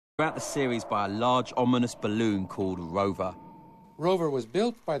About the series by a large, ominous balloon called Rover. Rover was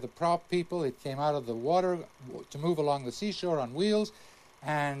built by the prop people. It came out of the water to move along the seashore on wheels,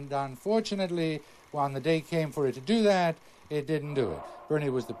 and unfortunately, when the day came for it to do that, it didn't do it. Bernie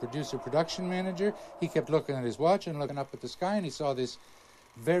was the production manager. He kept looking at his watch and looking up at the sky, and he saw this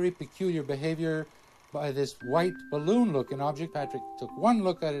very peculiar behavior by this white balloon-looking object. Patrick took one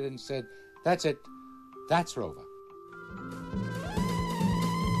look at it and said, "That's it. That's Rover."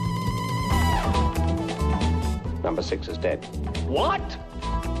 Number 6 is dead. What?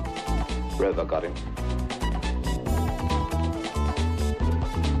 Rover got him.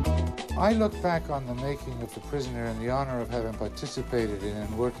 I look back on the making of The Prisoner and the honor of having participated in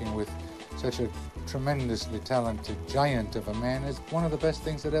and working with such a tremendously talented giant of a man is one of the best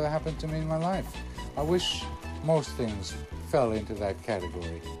things that ever happened to me in my life. I wish most things fell into that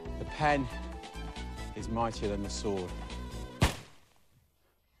category. The pen is mightier than the sword.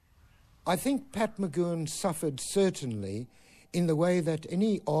 I think Pat McGowan suffered certainly in the way that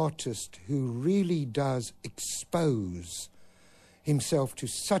any artist who really does expose himself to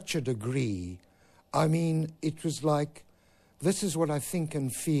such a degree, I mean, it was like, this is what I think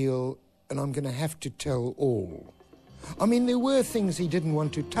and feel, and I'm going to have to tell all. I mean, there were things he didn't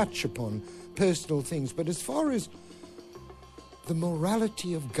want to touch upon, personal things, but as far as the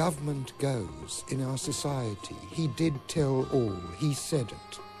morality of government goes in our society, he did tell all, he said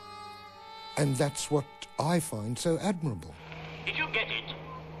it. And that's what I find so admirable. Did you get it?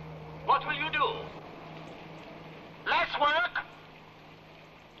 What will you do? Less work?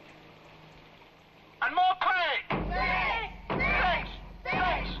 And more pay! Thanks!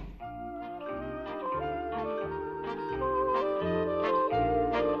 Thanks!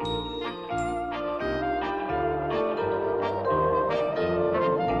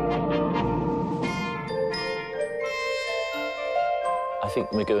 I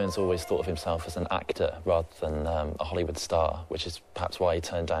think McGowan's always thought of himself as an actor rather than a Hollywood star, which is perhaps why he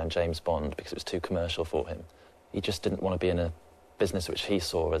turned down James Bond, because it was too commercial for him. He just didn't want to be in a business which he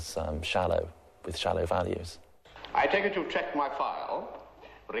saw as shallow, with shallow values. I take it you've checked my file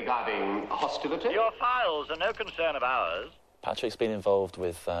regarding hostility? Your files are no concern of ours. Patrick's been involved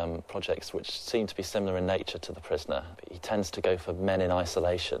with projects which seem to be similar in nature to The Prisoner. He tends to go for men in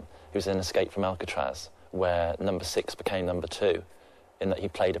isolation. He was in Escape from Alcatraz, where number 6 became number 2. In that he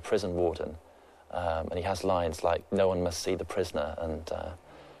played a prison warden, and he has lines like, "No one must see the prisoner," and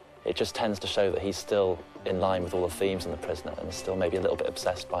it just tends to show that he's still in line with all the themes in The Prisoner and is still maybe a little bit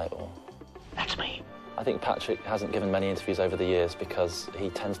obsessed by it all. That's me. I think Patrick hasn't given many interviews over the years because he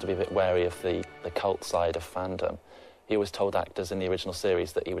tends to be a bit wary of the cult side of fandom. He always told actors in the original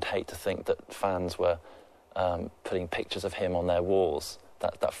series that he would hate to think that fans were putting pictures of him on their walls.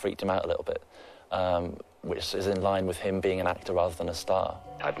 That freaked him out a little bit. Which is in line with him being an actor rather than a star.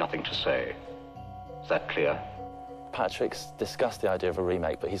 I've nothing to say. Is that clear? Patrick's discussed the idea of a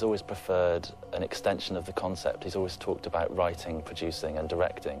remake, but he's always preferred an extension of the concept. He's always talked about writing, producing and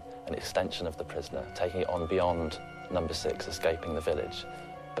directing an extension of The Prisoner, taking it on beyond number 6, Escaping the Village.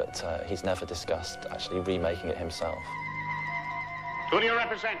 But he's never discussed actually remaking it himself. Who do you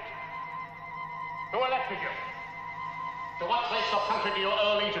represent? Who elected you? To what place or country do you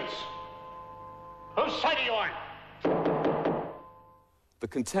owe allegiance? Whose side are you on? The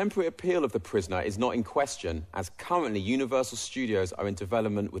contemporary appeal of The Prisoner is not in question, as currently Universal Studios are in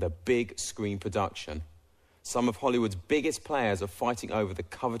development with a big screen production. Some of Hollywood's biggest players are fighting over the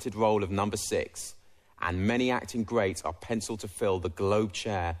coveted role of number 6, and many acting greats are penciled to fill the Globe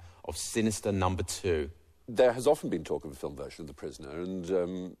chair of sinister number 2. There has often been talk of a film version of The Prisoner,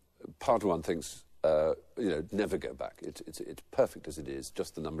 and part of one thinks, you know, never go back. It's perfect as it is,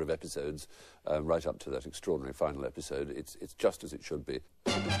 just the number of episodes, right up to that extraordinary final episode. It's just as it should be.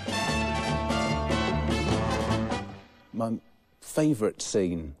 My favourite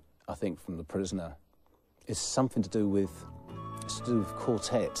scene, I think, from The Prisoner is something to do with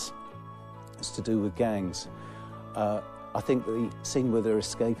quartets. It's to do with gangs. I think the scene where they're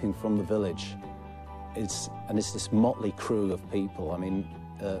escaping from the village it's this motley crew of people. I mean,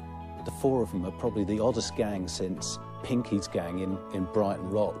 the 4 of them are probably the oddest gang since Pinky's gang in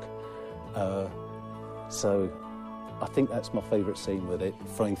Brighton Rock. So I think that's my favourite scene with it,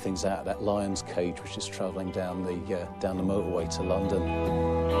 throwing things out of that lion's cage which is travelling down the motorway to London.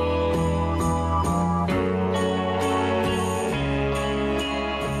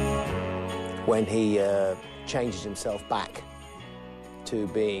 When he changes himself back to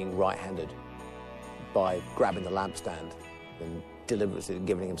being right-handed by grabbing the lampstand and deliberately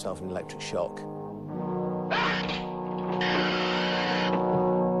giving himself an electric shock.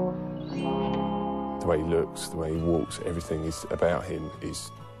 The way he looks, the way he walks, everything is about him is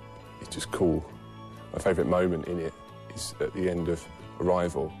it's just cool. My favourite moment in it is at the end of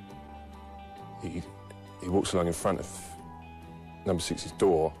Arrival. He walks along in front of number 6's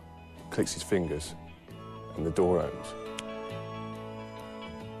door, clicks his fingers, and the door opens.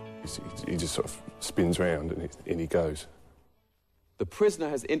 He just sort of spins round and in he goes. The Prisoner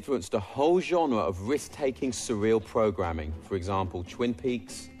has influenced a whole genre of risk-taking surreal programming. For example, Twin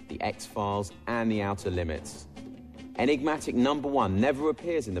Peaks, The X-Files, and The Outer Limits. Enigmatic number 1 never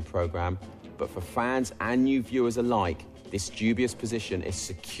appears in the programme, but for fans and new viewers alike, this dubious position is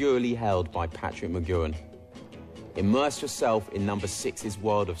securely held by Patrick McGoohan. Immerse yourself in number 6's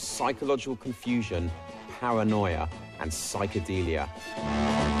world of psychological confusion, paranoia, and psychedelia.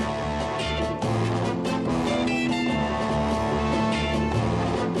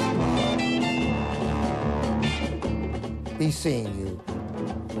 Be seeing you.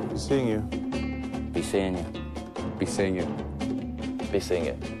 Be seeing you. Be seeing you. Be seeing you. Be seeing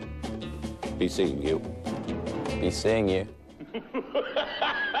you. Be seeing you. Be seeing you.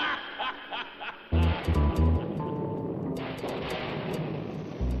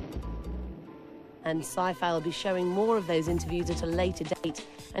 And Sci-Fi will be showing more of those interviews at a later date.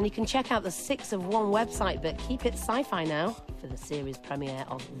 And you can check out the 6 of 1 website, but keep it Sci-Fi now for the series premiere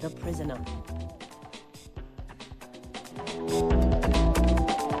of The Prisoner.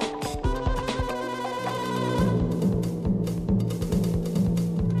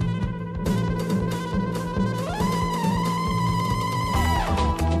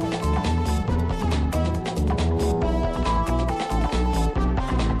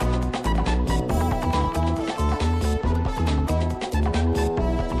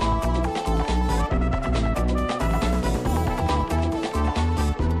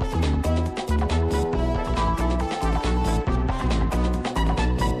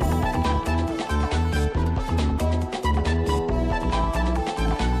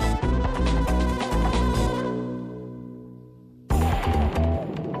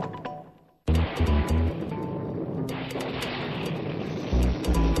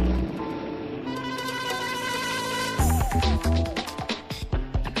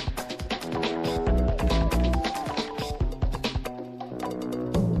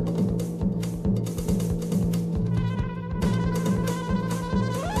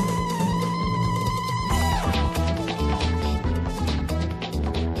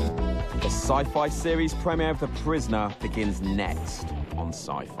 Sci-Fi series premiere of The Prisoner begins next on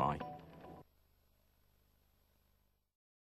Sci-Fi.